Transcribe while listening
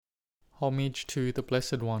Homage to the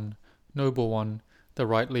Blessed One, Noble One, the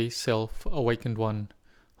rightly self-awakened one.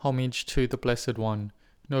 Homage to the Blessed One,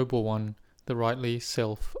 Noble One, the rightly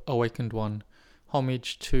self-awakened one.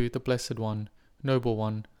 Homage to the Blessed One, Noble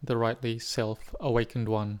One, the rightly self-awakened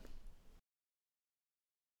one.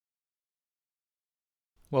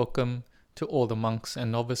 Welcome to all the monks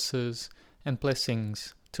and novices, and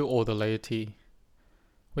blessings to all the laity.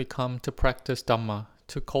 We come to practice Dhamma,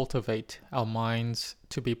 to cultivate our minds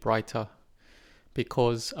to be brighter,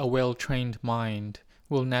 because a well-trained mind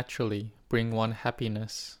will naturally bring one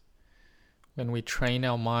happiness. When we train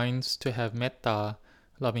our minds to have metta,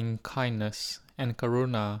 loving kindness, and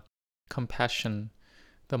karuna, compassion,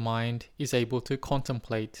 the mind is able to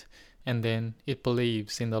contemplate, and then it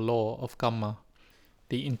believes in the law of karma,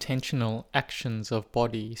 the intentional actions of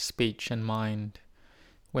body, speech, and mind.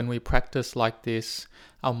 When we practice like this,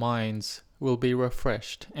 our minds will be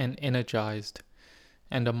refreshed and energized,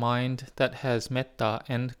 and a mind that has metta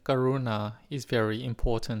and karuna is very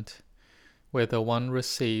important. Whether one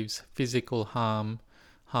receives physical harm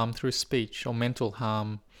through speech or mental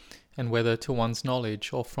harm, and whether to one's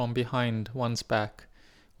knowledge or from behind one's back,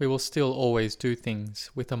 we will still always do things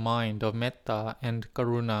with a mind of metta and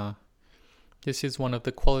karuna. This is one of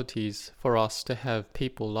the qualities for us to have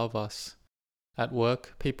people love us. At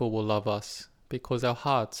work, people will love us because our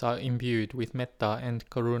hearts are imbued with metta and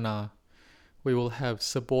karuna. We will have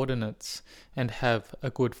subordinates and have a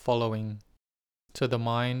good following. So the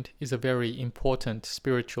mind is a very important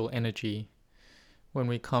spiritual energy. When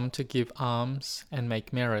we come to give alms and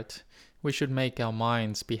make merit, we should make our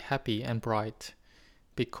minds be happy and bright,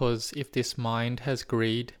 because if this mind has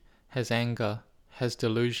greed, has anger, has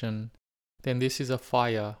delusion, then this is a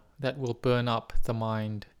fire that will burn up the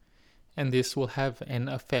mind, and this will have an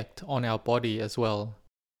effect on our body as well.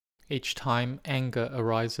 Each time anger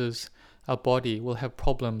arises, our body will have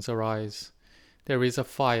problems arise. There is a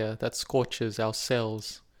fire that scorches our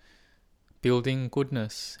cells. Building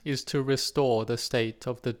goodness is to restore the state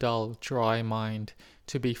of the dull, dry mind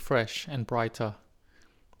to be fresh and brighter.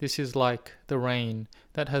 This is like the rain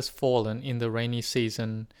that has fallen in the rainy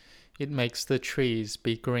season. It makes the trees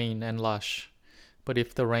be green and lush. But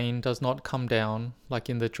if the rain does not come down, like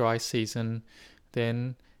in the dry season,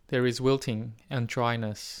 then there is wilting and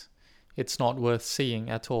dryness. It's not worth seeing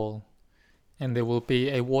at all. And there will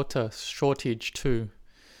be a water shortage too.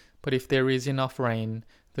 But if there is enough rain,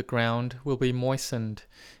 the ground will be moistened,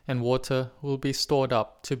 and water will be stored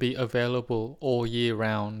up to be available all year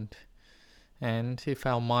round. And if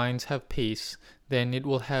our minds have peace, then it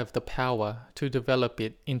will have the power to develop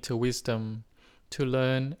it into wisdom, to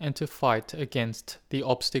learn and to fight against the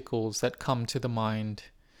obstacles that come to the mind.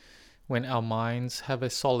 When our minds have a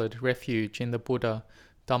solid refuge in the Buddha,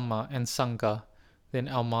 Dhamma, and Sangha, then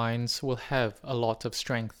our minds will have a lot of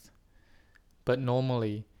strength. But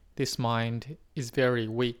normally, this mind is very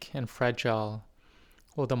weak and fragile,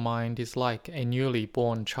 or the mind is like a newly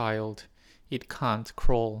born child. It can't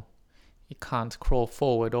crawl. It can't crawl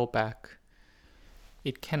forward or back.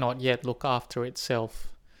 It cannot yet look after itself.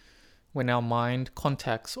 When our mind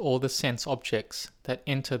contacts all the sense objects that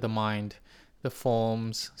enter the mind, the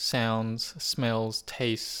forms, sounds, smells,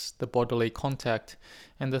 tastes, the bodily contact,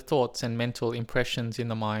 and the thoughts and mental impressions in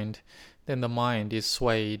the mind, then the mind is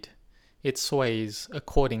swayed. It sways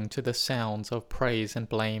according to the sounds of praise and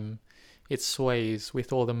blame. It sways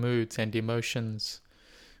with all the moods and emotions.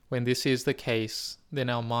 When this is the case, then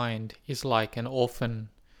our mind is like an orphan.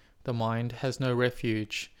 The mind has no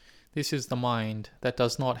refuge. This is the mind that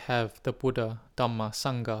does not have the Buddha, Dhamma,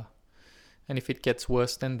 Sangha. And if it gets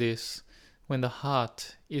worse than this, when the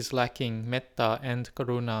heart is lacking metta and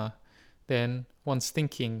karuna, then one's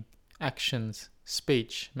thinking, actions,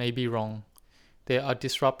 speech may be wrong. There are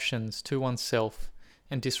disruptions to oneself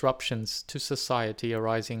and disruptions to society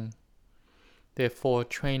arising. Therefore,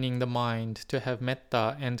 training the mind to have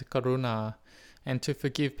metta and karuna, and to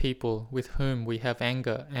forgive people with whom we have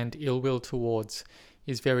anger and ill will towards,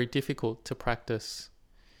 is very difficult to practice.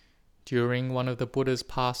 During one of the Buddha's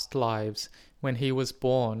past lives, when he was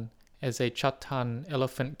born as a Chatan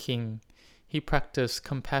elephant king, he practiced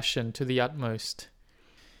compassion to the utmost.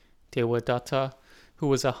 Devadatta, who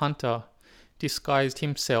was a hunter, disguised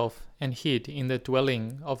himself and hid in the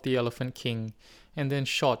dwelling of the elephant king, and then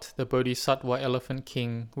shot the Bodhisattva elephant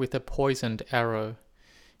king with a poisoned arrow.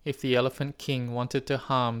 If the elephant king wanted to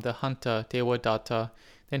harm the hunter Devadatta,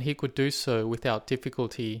 then he could do so without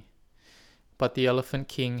difficulty. But the elephant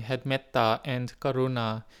king had metta and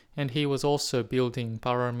karuna, and he was also building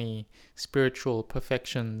parami, spiritual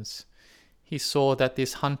perfections. He saw that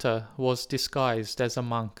this hunter was disguised as a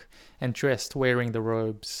monk and dressed wearing the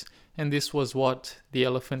robes, and this was what the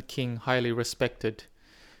Elephant King highly respected.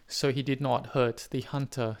 So he did not hurt the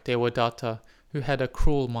hunter Devadatta, who had a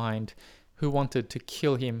cruel mind, who wanted to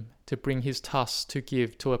kill him to bring his tusks to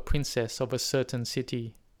give to a princess of a certain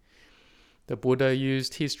city. The Buddha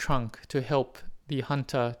used his trunk to help the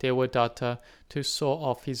hunter Devadatta to saw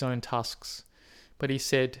off his own tusks. But he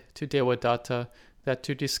said to Devadatta that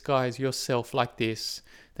to disguise yourself like this,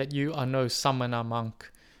 that you are no samana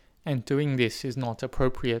monk, and doing this is not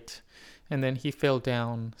appropriate. And then he fell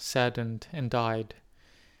down, saddened, and died.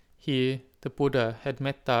 Here the Buddha had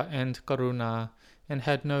metta and karuna, and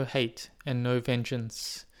had no hate and no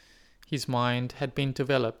vengeance. His mind had been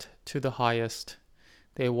developed to the highest.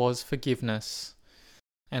 There was forgiveness.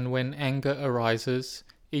 And when anger arises,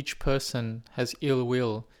 each person has ill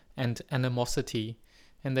will and animosity,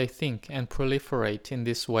 and they think and proliferate in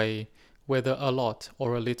this way, whether a lot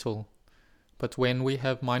or a little. But when we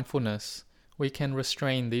have mindfulness, we can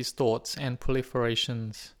restrain these thoughts and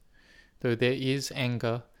proliferations. Though there is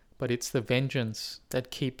anger, but it's the vengeance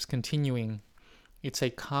that keeps continuing. It's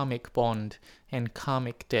a karmic bond and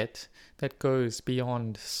karmic debt that goes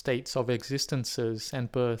beyond states of existences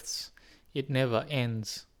and births. It never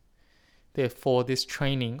ends. Therefore, this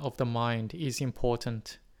training of the mind is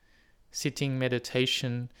important. Sitting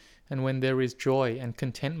meditation, and when there is joy and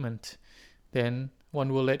contentment, then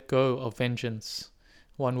one will let go of vengeance.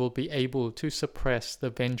 One will be able to suppress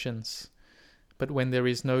the vengeance. But when there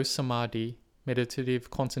is no samadhi,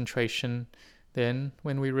 meditative concentration, then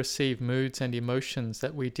when we receive moods and emotions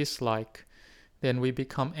that we dislike, then we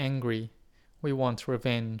become angry, we want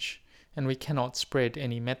revenge, and we cannot spread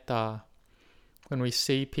any metta. When we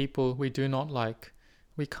see people we do not like,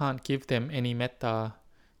 we can't give them any metta,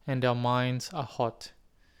 and our minds are hot.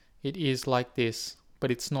 It is like this,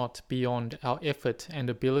 but it's not beyond our effort and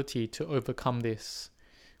ability to overcome this.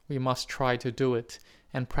 We must try to do it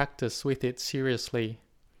and practice with it seriously.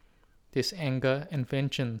 This anger and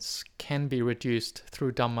vengeance can be reduced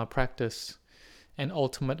through Dhamma practice, and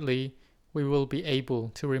ultimately we will be able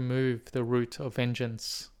to remove the root of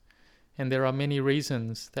vengeance. And there are many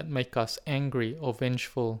reasons that make us angry or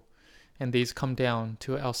vengeful, and these come down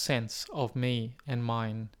to our sense of me and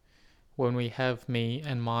mine. When we have me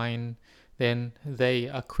and mine, then they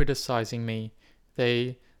are criticizing me,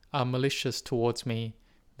 they are malicious towards me,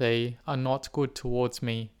 they are not good towards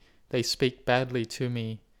me, they speak badly to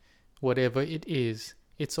me. Whatever it is,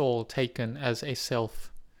 it's all taken as a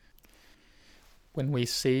self. When we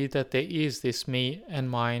see that there is this me and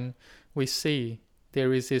mine, we see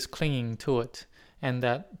there is this clinging to it, and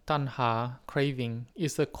that tanha, craving,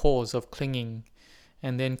 is the cause of clinging,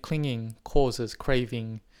 and then clinging causes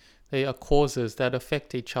craving. They are causes that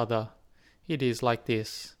affect each other. It is like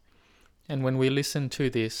this. And when we listen to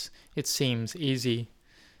this, it seems easy.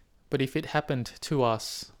 But if it happened to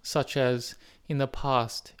us, such as in the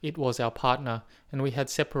past it was our partner and we had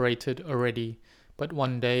separated already, but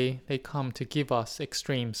one day they come to give us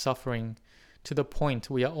extreme suffering, to the point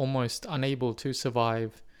we are almost unable to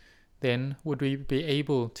survive, then would we be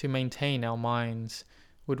able to maintain our minds?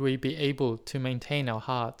 Would we be able to maintain our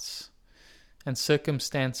hearts? And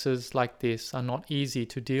circumstances like this are not easy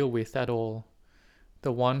to deal with at all.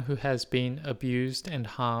 The one who has been abused and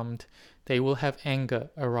harmed, they will have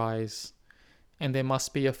anger arise, and there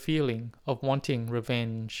must be a feeling of wanting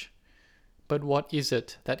revenge. But what is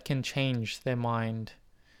it that can change their mind?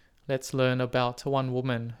 Let's learn about one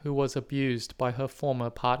woman who was abused by her former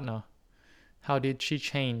partner. How did she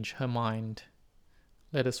change her mind?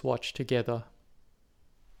 Let us watch together.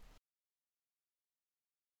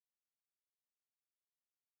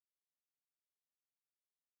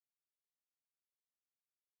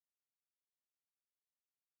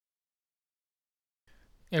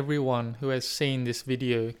 Everyone who has seen this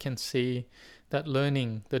video can see that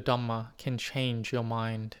learning the Dhamma can change your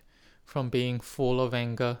mind. From being full of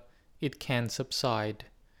anger, it can subside.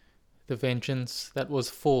 The vengeance that was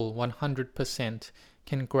full 100%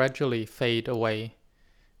 can gradually fade away.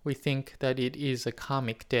 We think that it is a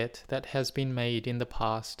karmic debt that has been made in the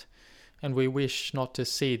past, and we wish not to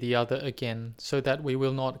see the other again, so that we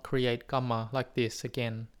will not create karma like this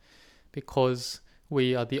again. Because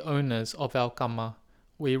we are the owners of our karma,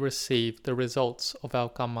 we receive the results of our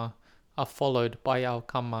karma, are followed by our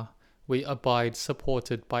karma, we abide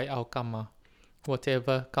supported by our karma.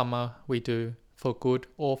 Whatever karma we do, for good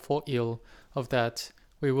or for ill, of that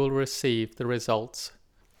we will receive the results.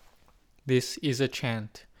 This is a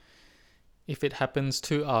chant. If it happens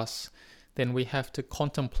to us, then we have to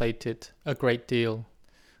contemplate it a great deal.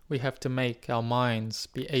 We have to make our minds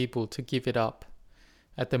be able to give it up.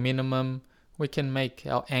 At the minimum, we can make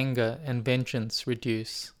our anger and vengeance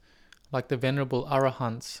reduce. like the Venerable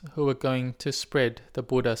Arahants who were going to spread the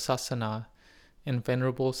Buddha Sasana, and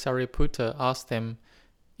Venerable Sariputta asked them,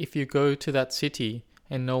 "If you go to that city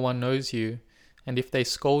and no one knows you, and if they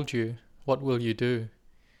scold you, what will you do?"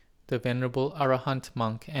 The Venerable Arahant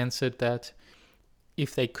monk answered that,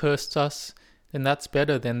 "If they cursed us, then that's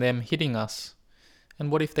better than them hitting us.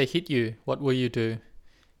 And what if they hit you, what will you do?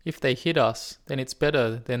 If they hit us, then it's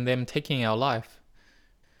better than them taking our life.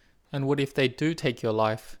 And what if they do take your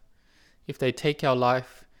life? If they take our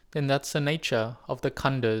life, then that's the nature of the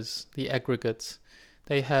khandhas, the aggregates.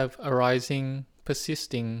 They have arising,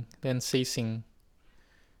 persisting, then ceasing."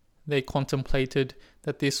 They contemplated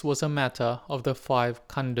that this was a matter of the 5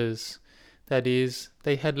 khandhas, that is,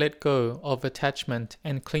 they had let go of attachment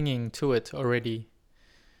and clinging to it already.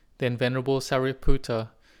 Then Venerable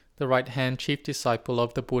Sariputta, the right-hand chief disciple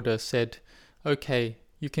of the Buddha, said, "Okay,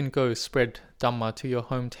 you can go spread Dhamma to your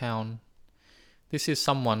hometown." This is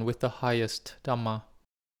someone with the highest Dhamma.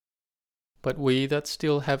 But we that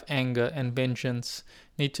still have anger and vengeance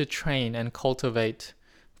need to train and cultivate,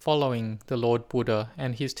 following the Lord Buddha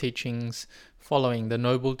and his teachings, following the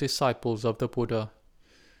noble disciples of the Buddha.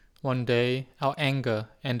 One day our anger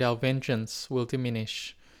and our vengeance will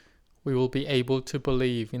diminish. We will be able to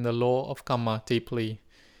believe in the law of karma deeply.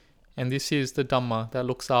 And this is the Dhamma that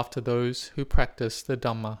looks after those who practice the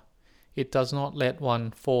Dhamma. It does not let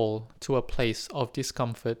one fall to a place of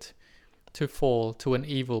discomfort, to fall to an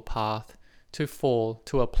evil path, to fall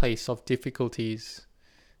to a place of difficulties.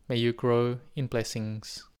 May you grow in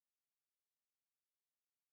blessings.